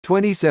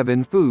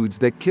27 foods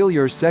that kill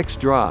your sex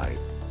drive.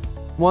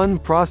 1.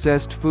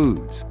 Processed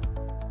foods.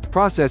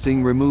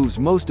 Processing removes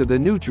most of the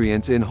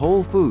nutrients in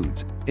whole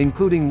foods,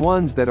 including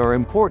ones that are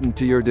important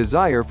to your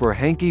desire for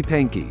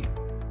hanky-panky.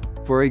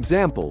 For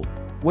example,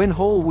 when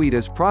whole wheat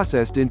is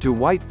processed into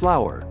white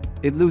flour,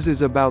 it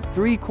loses about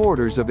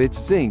 3/4 of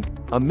its zinc,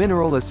 a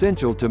mineral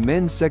essential to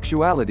men's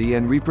sexuality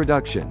and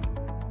reproduction.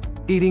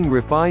 Eating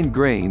refined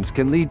grains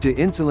can lead to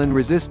insulin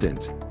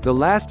resistance, the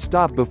last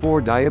stop before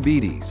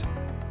diabetes.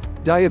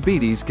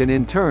 Diabetes can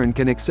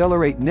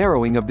accelerate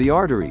narrowing of the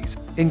arteries,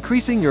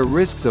 increasing your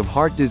risks of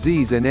heart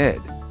disease and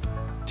ED.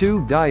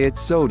 2. Diet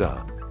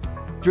soda.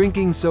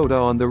 Drinking soda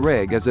on the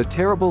reg is a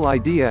terrible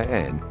idea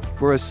and,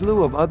 for a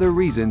slew of other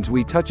reasons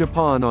we touch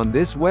upon on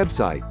this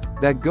website,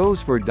 that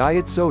goes for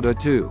diet soda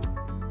too.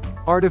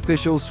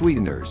 Artificial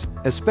sweeteners,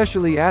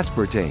 especially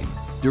aspartame,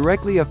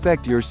 directly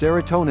affect your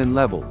serotonin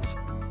levels.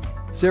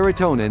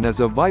 Serotonin is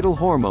a vital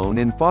hormone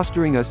in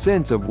fostering a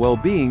sense of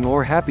well-being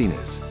or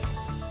happiness.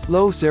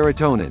 Low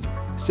serotonin,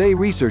 say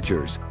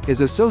researchers,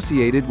 is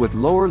associated with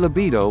lower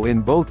libido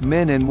in both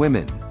men and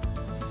women.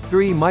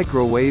 3.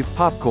 Microwave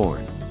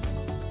popcorn.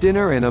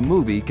 Dinner and a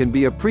movie can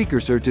be a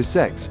precursor to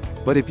sex,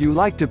 but if you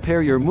like to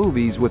pair your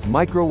movies with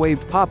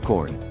microwaved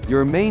popcorn,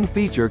 your main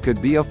feature could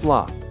be a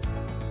flop.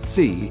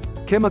 C.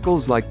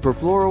 Chemicals like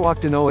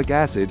perfluorooctanoic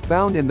acid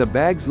found in the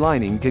bag's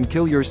lining can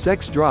kill your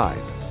sex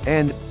drive,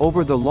 and,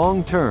 over the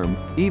long term,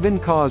 even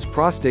cause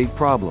prostate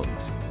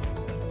problems.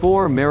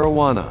 4.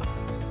 Marijuana.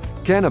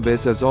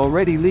 Cannabis is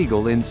already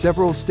legal in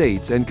several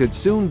states and could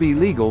soon be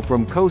legal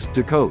from coast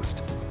to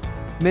coast.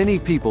 Many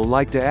people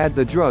like to add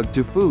the drug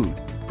to food,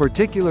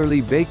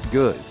 particularly baked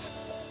goods.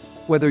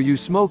 Whether you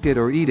smoke it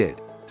or eat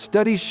it,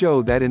 studies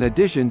show that in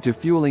addition to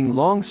fueling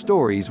long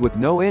stories with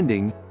no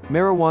ending,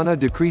 marijuana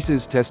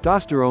decreases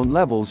testosterone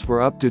levels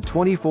for up to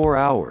 24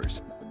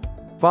 hours.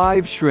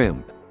 5.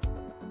 Shrimp.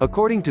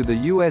 According to the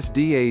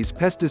USDA's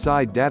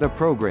Pesticide Data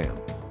Program,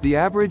 the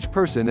average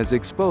person is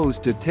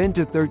exposed to 10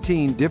 to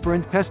 13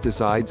 different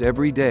pesticides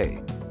every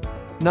day.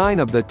 9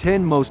 of the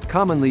 10 most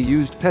commonly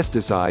used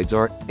pesticides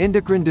are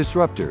endocrine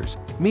disruptors,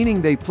 meaning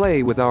they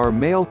play with our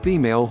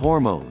male-female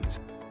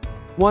hormones.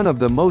 One of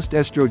the most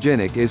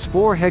estrogenic is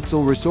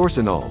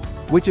 4-hexylresorcinol,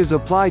 which is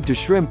applied to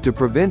shrimp to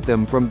prevent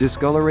them from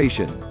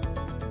discoloration.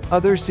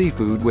 Other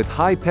seafood with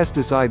high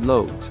pesticide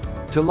loads: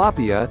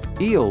 tilapia,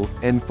 eel,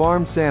 and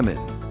farmed salmon.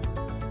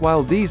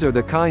 While these are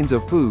the kinds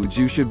of foods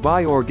you should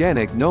buy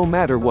organic no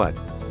matter what,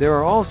 there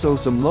are also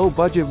some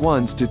low-budget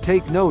ones to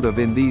take note of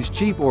in these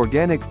cheap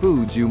organic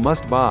foods you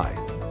must buy.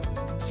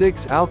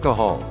 6.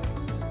 Alcohol.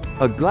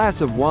 A glass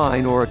of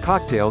wine or a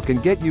cocktail can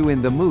get you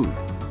in the mood,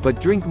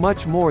 but drink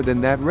much more than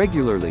that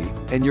regularly,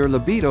 and your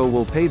libido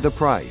will pay the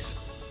price.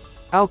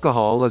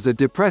 Alcohol is a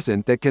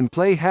depressant that can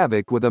play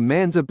havoc with a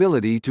man's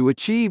ability to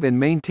achieve and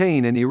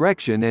maintain an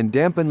erection and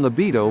dampen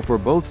libido for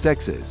both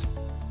sexes.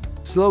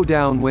 Slow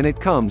down when it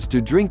comes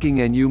to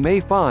drinking and you may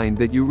find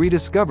that you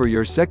rediscover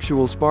your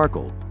sexual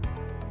sparkle.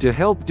 To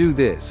help do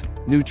this,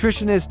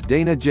 nutritionist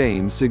Dana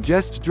James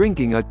suggests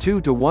drinking a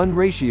 2-to-1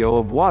 ratio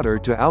of water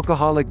to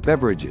alcoholic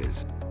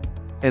beverages.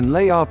 And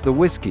lay off the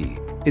whiskey.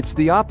 It's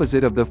the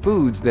opposite of the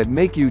foods that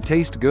make you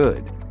taste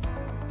good.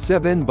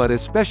 7. But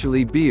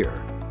especially beer.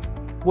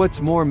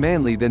 What's more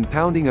manly than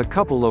pounding a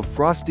couple of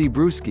frosty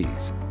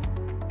brewskis?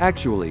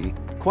 Actually,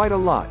 quite a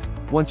lot,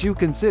 once you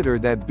consider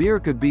that beer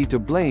could be to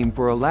blame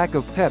for a lack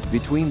of pep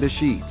between the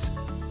sheets.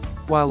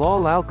 While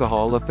all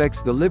alcohol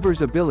affects the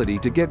liver's ability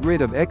to get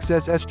rid of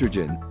excess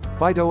estrogen,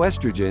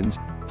 phytoestrogens,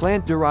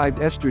 plant-derived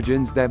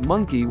estrogens that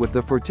monkey with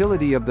the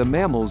fertility of the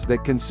mammals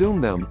that consume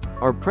them,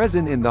 are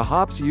present in the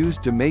hops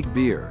used to make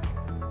beer.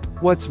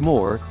 What's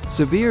more,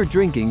 severe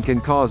drinking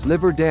can cause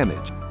liver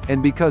damage,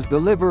 and because the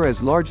liver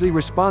is largely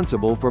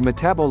responsible for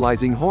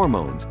metabolizing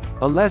hormones,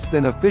 a less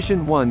than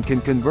efficient one can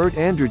convert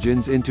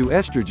androgens into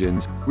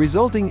estrogens,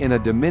 resulting in a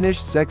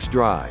diminished sex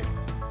drive.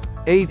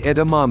 8.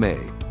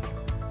 Edamame.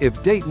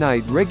 If date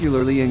night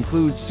regularly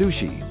includes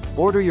sushi,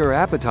 order your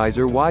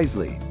appetizer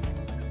wisely.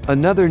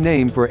 Another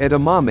name for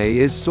edamame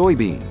is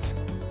soybeans.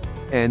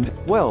 And,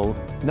 well,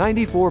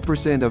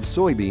 94% of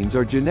soybeans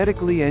are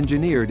genetically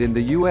engineered in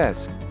the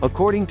US,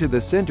 according to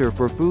the Center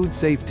for Food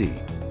Safety.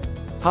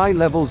 High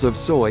levels of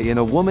soy in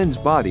a woman's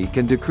body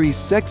can decrease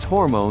sex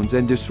hormones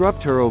and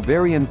disrupt her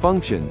ovarian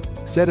function,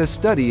 said a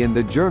study in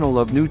the Journal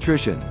of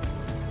Nutrition.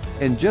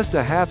 And just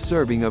a half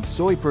serving of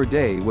soy per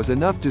day was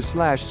enough to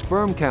slash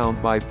sperm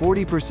count by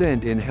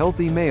 40% in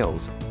healthy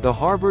males, the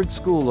Harvard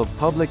School of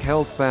Public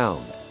Health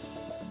found.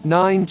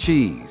 9.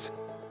 Cheese.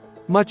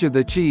 Much of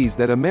the cheese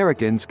that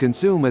Americans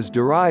consume as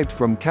derived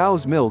from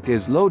cow's milk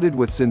is loaded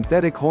with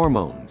synthetic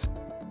hormones.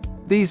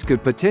 These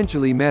could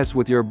potentially mess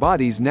with your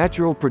body's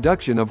natural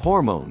production of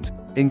hormones,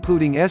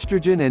 including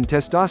estrogen and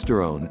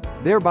testosterone,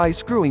 thereby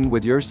screwing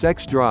with your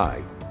sex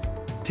drive.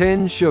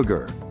 10.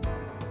 Sugar.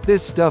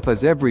 This stuff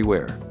is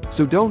everywhere,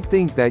 so don't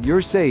think that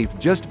you're safe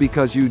just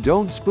because you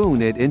don't spoon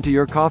it into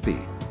your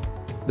coffee.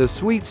 The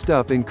sweet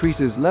stuff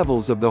increases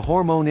levels of the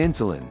hormone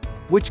insulin,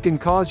 which can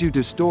cause you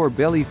to store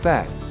belly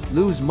fat,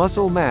 lose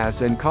muscle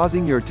mass and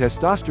causing your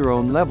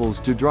testosterone levels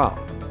to drop.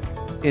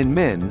 In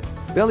men,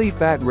 belly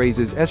fat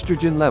raises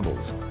estrogen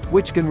levels,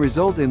 which can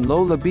result in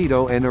low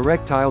libido and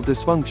erectile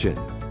dysfunction.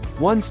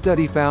 One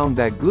study found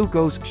that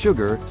glucose,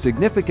 sugar,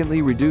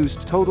 significantly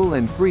reduced total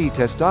and free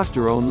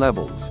testosterone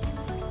levels.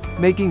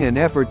 Making an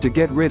effort to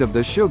get rid of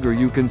the sugar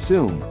you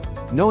consume,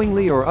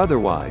 knowingly or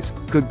otherwise,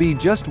 could be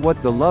just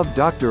what the love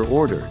doctor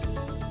ordered.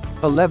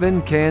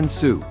 11. Canned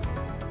soup.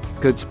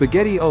 Could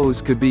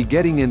SpaghettiOs could be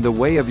getting in the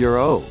way of your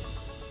O?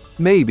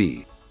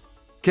 Maybe.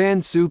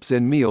 Canned soups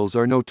and meals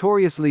are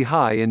notoriously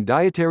high in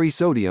dietary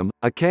sodium.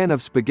 A can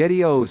of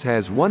SpaghettiOs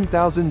has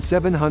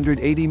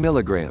 1,780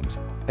 milligrams,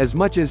 as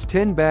much as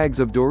 10 bags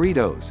of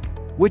Doritos,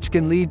 which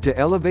can lead to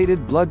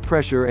elevated blood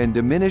pressure and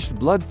diminished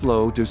blood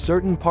flow to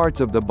certain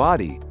parts of the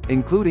body,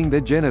 including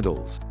the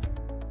genitals.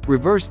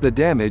 Reverse the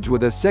damage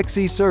with a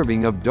sexy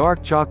serving of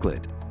dark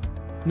chocolate.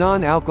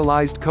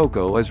 Non-alkalized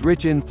cocoa is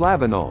rich in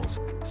flavanols,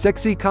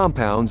 sexy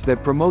compounds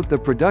that promote the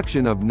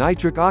production of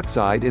nitric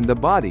oxide in the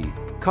body,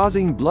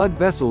 causing blood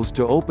vessels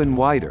to open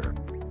wider.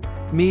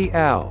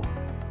 Meow.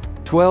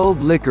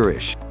 12.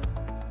 Licorice.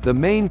 The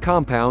main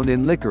compound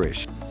in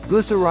licorice,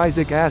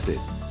 glyceric acid,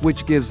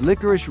 which gives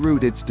licorice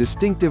root its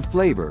distinctive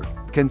flavor,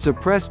 can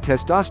suppress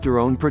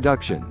testosterone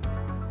production.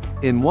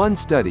 In one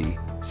study,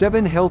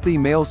 7 healthy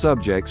male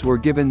subjects were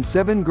given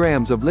 7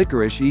 grams of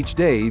licorice each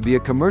day via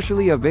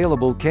commercially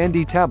available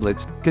candy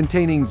tablets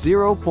containing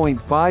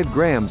 0.5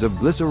 grams of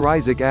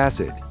glyceric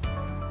acid.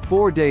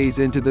 4 days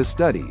into the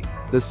study,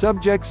 the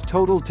subjects'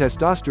 total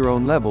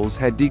testosterone levels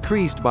had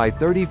decreased by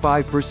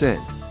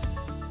 35%.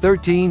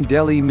 13.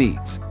 Deli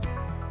meats.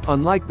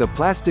 Unlike the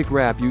plastic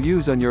wrap you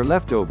use on your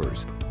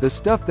leftovers, the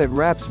stuff that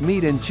wraps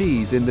meat and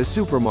cheese in the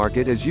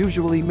supermarket is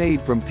usually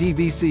made from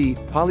PVC,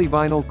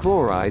 polyvinyl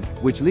chloride,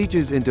 which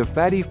leaches into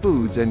fatty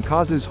foods and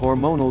causes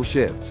hormonal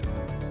shifts.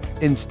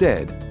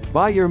 Instead,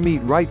 buy your meat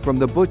right from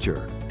the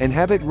butcher, and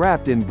have it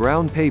wrapped in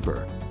brown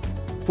paper.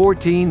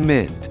 14.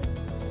 Mint.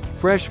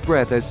 Fresh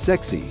breath is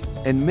sexy,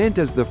 and mint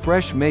is the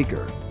fresh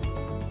maker.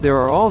 There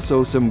are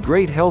also some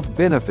great health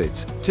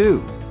benefits,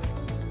 too.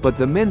 But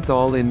the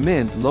menthol in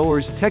mint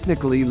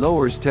technically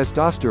lowers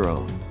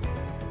testosterone.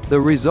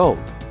 The result: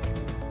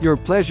 your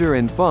pleasure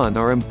and fun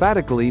are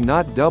emphatically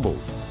not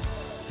doubled.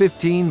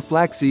 15.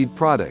 Flaxseed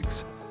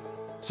products.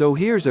 So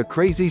here's a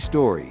crazy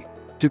story.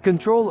 To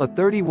control a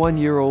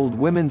 31-year-old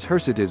woman's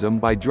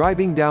hirsutism by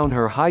driving down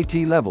her high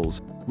T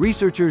levels,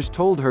 researchers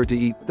told her to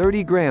eat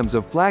 30 grams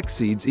of flax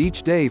seeds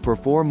each day for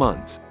 4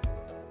 months.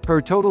 Her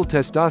total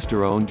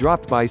testosterone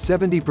dropped by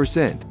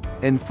 70%,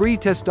 and free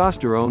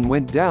testosterone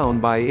went down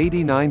by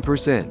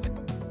 89%.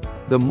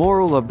 The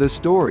moral of the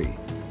story: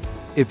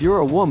 if you're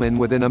a woman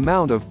with an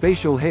amount of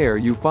facial hair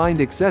you find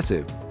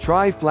excessive,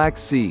 try flax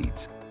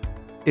seeds.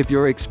 If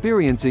you're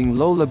experiencing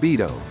low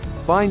libido,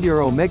 find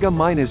your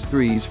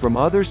omega-3s from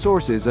other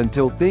sources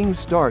until things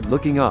start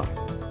looking up.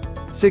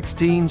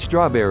 16.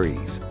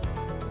 Strawberries.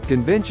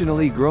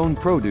 Conventionally grown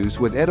produce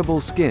with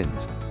edible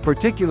skins,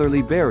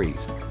 particularly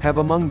berries, have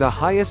among the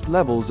highest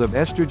levels of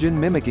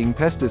estrogen-mimicking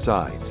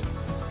pesticides.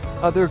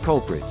 Other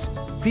culprits: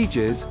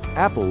 peaches,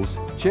 apples,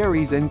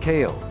 cherries and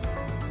kale.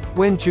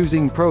 When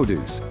choosing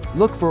produce,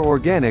 look for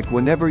organic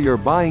whenever you're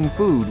buying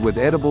food with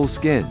edible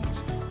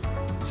skins.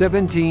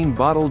 17.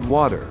 Bottled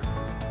water.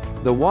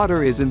 The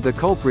water isn't the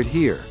culprit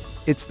here,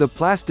 it's the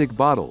plastic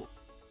bottle.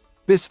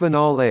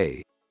 Bisphenol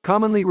A,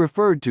 commonly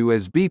referred to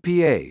as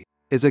BPA,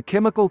 is a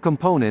chemical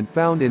component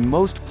found in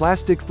most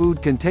plastic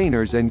food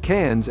containers and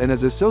cans and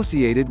is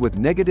associated with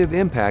negative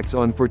impacts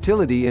on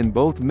fertility in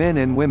both men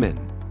and women.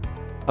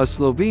 A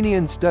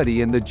Slovenian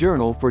study in the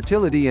journal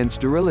Fertility and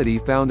Sterility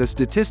found a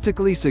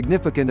statistically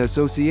significant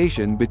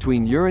association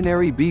between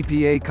urinary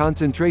BPA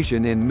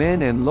concentration in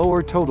men and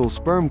lower total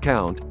sperm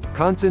count,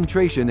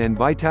 concentration and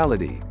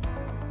vitality.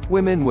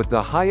 Women with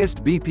the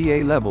highest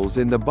BPA levels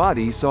in the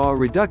body saw a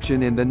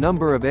reduction in the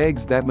number of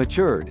eggs that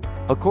matured,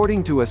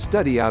 according to a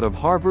study out of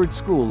Harvard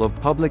School of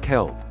Public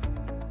Health.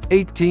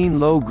 18.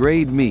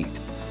 Low-grade meat.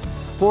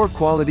 Poor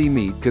quality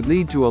meat could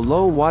lead to a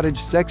low-wattage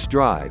sex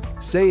drive,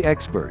 say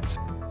experts.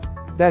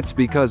 That's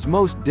because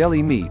most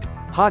deli meat,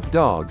 hot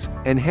dogs,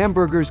 and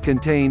hamburgers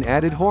contain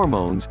added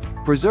hormones,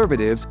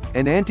 preservatives,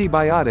 and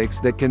antibiotics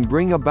that can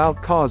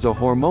cause a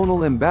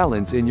hormonal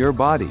imbalance in your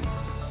body.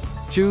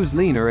 Choose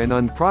leaner and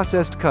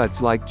unprocessed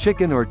cuts like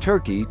chicken or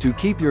turkey to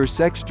keep your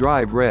sex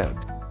drive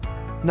revved.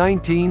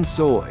 19.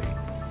 Soy.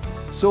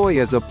 Soy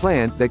is a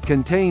plant that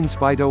contains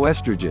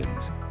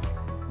phytoestrogens.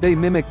 They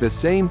mimic the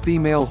same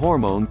female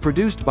hormone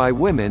produced by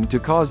women to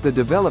cause the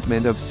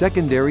development of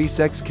secondary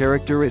sex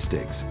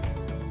characteristics.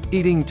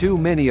 Eating too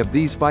many of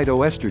these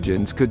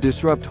phytoestrogens could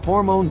disrupt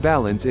hormone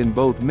balance in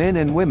both men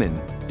and women,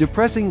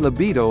 depressing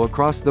libido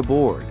across the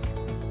board.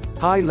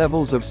 High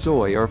levels of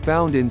soy are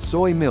found in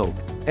soy milk,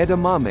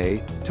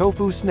 edamame,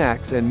 tofu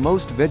snacks and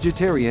most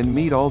vegetarian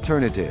meat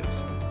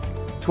alternatives.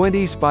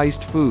 20.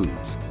 Spiced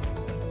foods.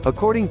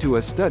 According to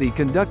a study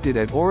conducted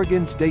at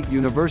Oregon State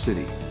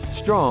University,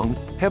 strong,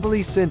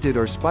 heavily scented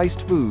or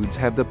spiced foods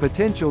have the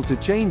potential to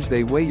change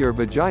the way your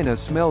vagina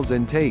smells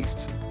and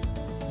tastes.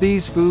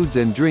 These foods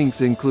and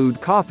drinks include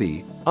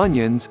coffee,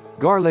 onions,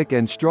 garlic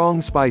and strong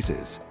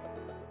spices.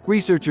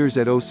 Researchers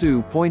at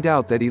OSU point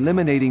out that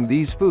eliminating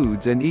these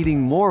foods and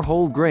eating more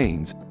whole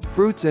grains,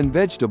 fruits and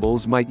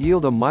vegetables might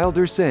yield a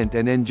milder scent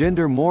and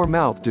engender more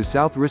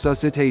mouth-to-mouth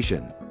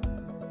resuscitation.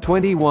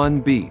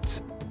 21.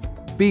 Beets.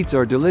 Beets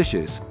are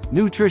delicious,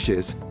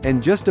 nutritious,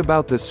 and just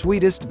about the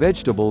sweetest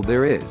vegetable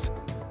there is.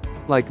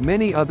 Like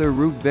many other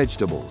root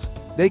vegetables,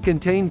 they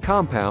contain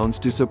compounds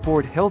to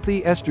support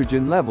healthy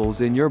estrogen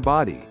levels in your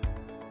body.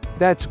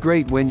 That's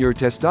great when your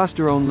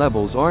testosterone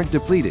levels aren't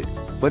depleted,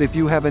 but if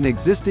you have an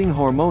existing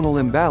hormonal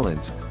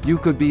imbalance, you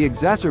could be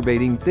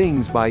exacerbating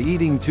things by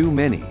eating too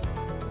many.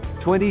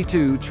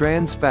 22.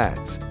 Trans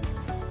fats.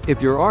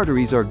 If your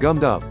arteries are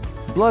gummed up,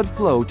 blood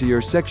flow to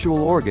your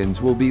sexual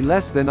organs will be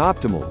less than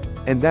optimal,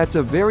 and that's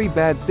a very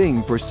bad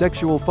thing for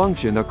sexual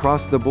function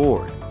across the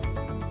board.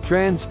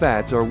 Trans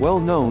fats are well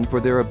known for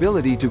their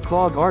ability to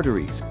clog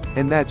arteries,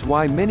 and that's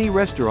why many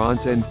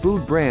restaurants and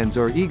food brands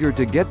are eager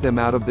to get them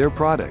out of their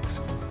products.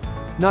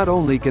 Not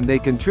only can they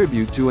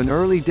contribute to an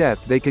early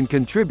death, they can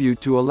contribute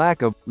to a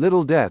lack of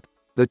little death,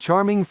 the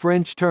charming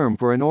French term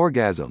for an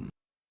orgasm.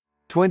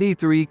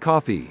 23.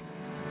 Coffee.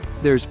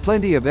 There's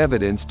plenty of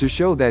evidence to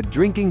show that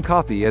drinking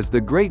coffee is the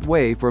great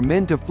way for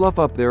men to fluff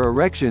up their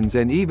erections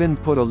and even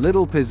put a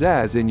little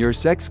pizzazz in your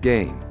sex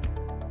game.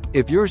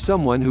 If you're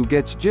someone who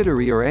gets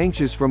jittery or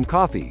anxious from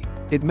coffee,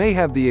 it may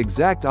have the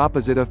exact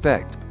opposite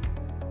effect.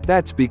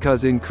 That's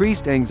because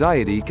increased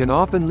anxiety can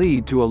often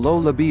lead to a low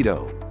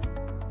libido.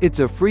 It's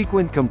a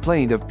frequent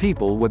complaint of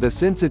people with a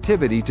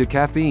sensitivity to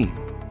caffeine.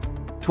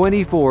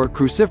 24.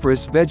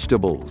 Cruciferous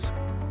vegetables.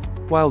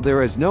 While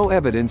there is no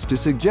evidence to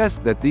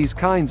suggest that these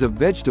kinds of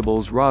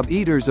vegetables rob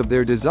eaters of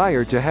their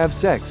desire to have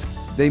sex,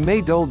 they may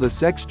dull the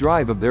sex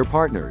drive of their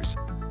partners.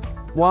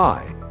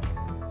 Why?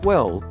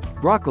 Well,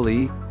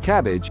 broccoli,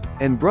 cabbage,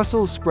 and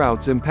Brussels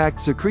sprouts impact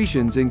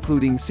secretions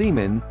including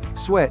semen,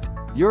 sweat,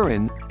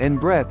 urine, and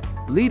breath,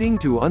 leading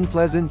to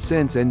unpleasant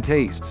scents and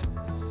tastes.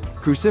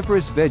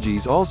 Cruciferous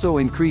veggies also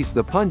increase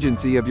the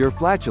pungency of your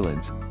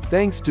flatulence,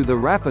 thanks to the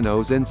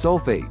raffinose and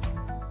sulfate.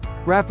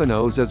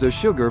 Raffinose is a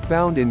sugar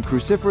found in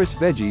cruciferous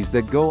veggies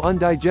that go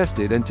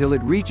undigested until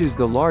it reaches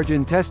the large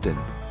intestine,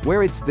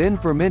 where it's then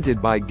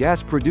fermented by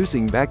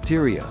gas-producing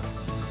bacteria.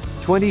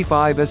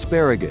 25.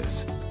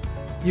 Asparagus.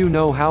 You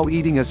know how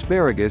eating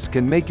asparagus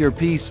can make your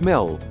pee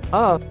smell,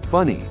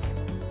 funny.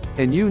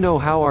 And you know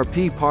how our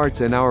pee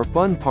parts and our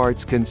fun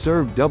parts can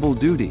serve double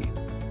duty.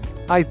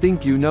 I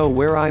think you know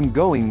where I'm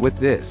going with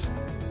this.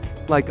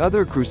 Like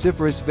other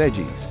cruciferous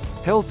veggies,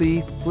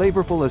 healthy,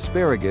 flavorful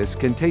asparagus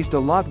can taste a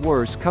lot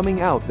worse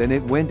coming out than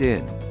it went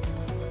in.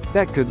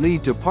 That could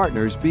lead to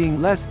partners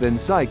being less than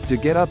psyched to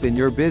get up in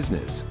your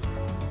business.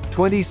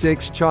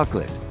 26.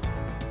 Chocolate.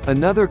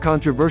 Another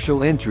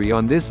controversial entry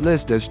on this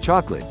list is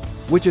chocolate,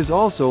 which is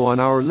also on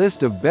our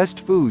list of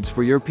best foods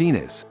for your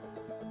penis.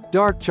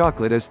 Dark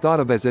chocolate is thought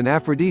of as an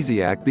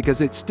aphrodisiac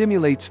because it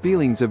stimulates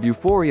feelings of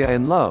euphoria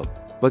and love,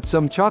 but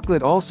some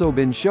chocolate also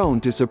been shown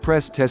to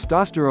suppress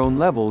testosterone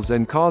levels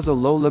and cause a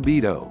low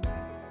libido.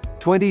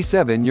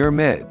 27. Your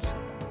meds.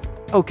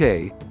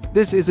 Okay,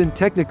 this isn't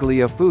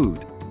technically a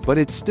food, but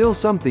it's still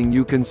something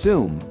you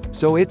consume,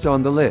 so it's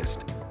on the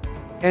list.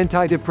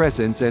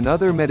 Antidepressants and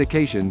other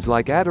medications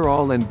like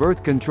Adderall and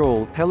birth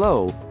control,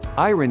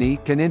 irony,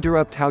 can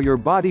interrupt how your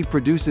body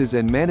produces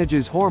and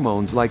manages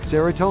hormones like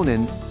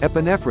serotonin,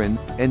 epinephrine,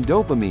 and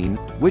dopamine,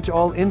 which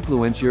all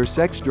influence your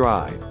sex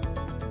drive.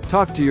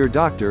 Talk to your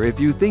doctor if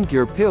you think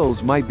your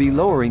pills might be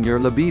lowering your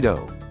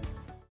libido.